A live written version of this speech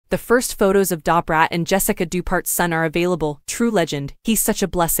The first photos of Brat and Jessica Dupart's son are available. True legend, he's such a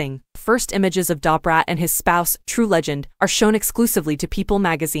blessing. First images of Brat and his spouse, True Legend, are shown exclusively to People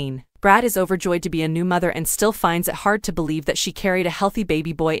magazine. Brat is overjoyed to be a new mother and still finds it hard to believe that she carried a healthy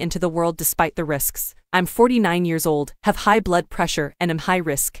baby boy into the world despite the risks. I'm 49 years old, have high blood pressure, and am high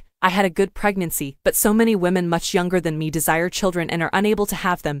risk. I had a good pregnancy, but so many women much younger than me desire children and are unable to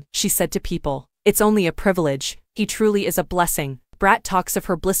have them, she said to People. It's only a privilege. He truly is a blessing. Brat talks of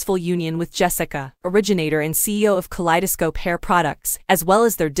her blissful union with Jessica, originator and CEO of Kaleidoscope Hair Products, as well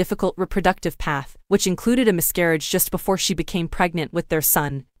as their difficult reproductive path, which included a miscarriage just before she became pregnant with their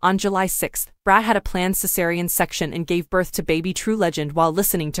son. On July 6, Brat had a planned cesarean section and gave birth to baby True Legend while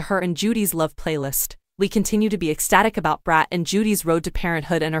listening to her and Judy's Love playlist. We continue to be ecstatic about Brat and Judy's road to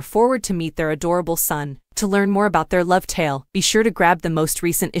parenthood and are forward to meet their adorable son. To learn more about their love tale, be sure to grab the most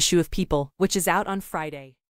recent issue of People, which is out on Friday.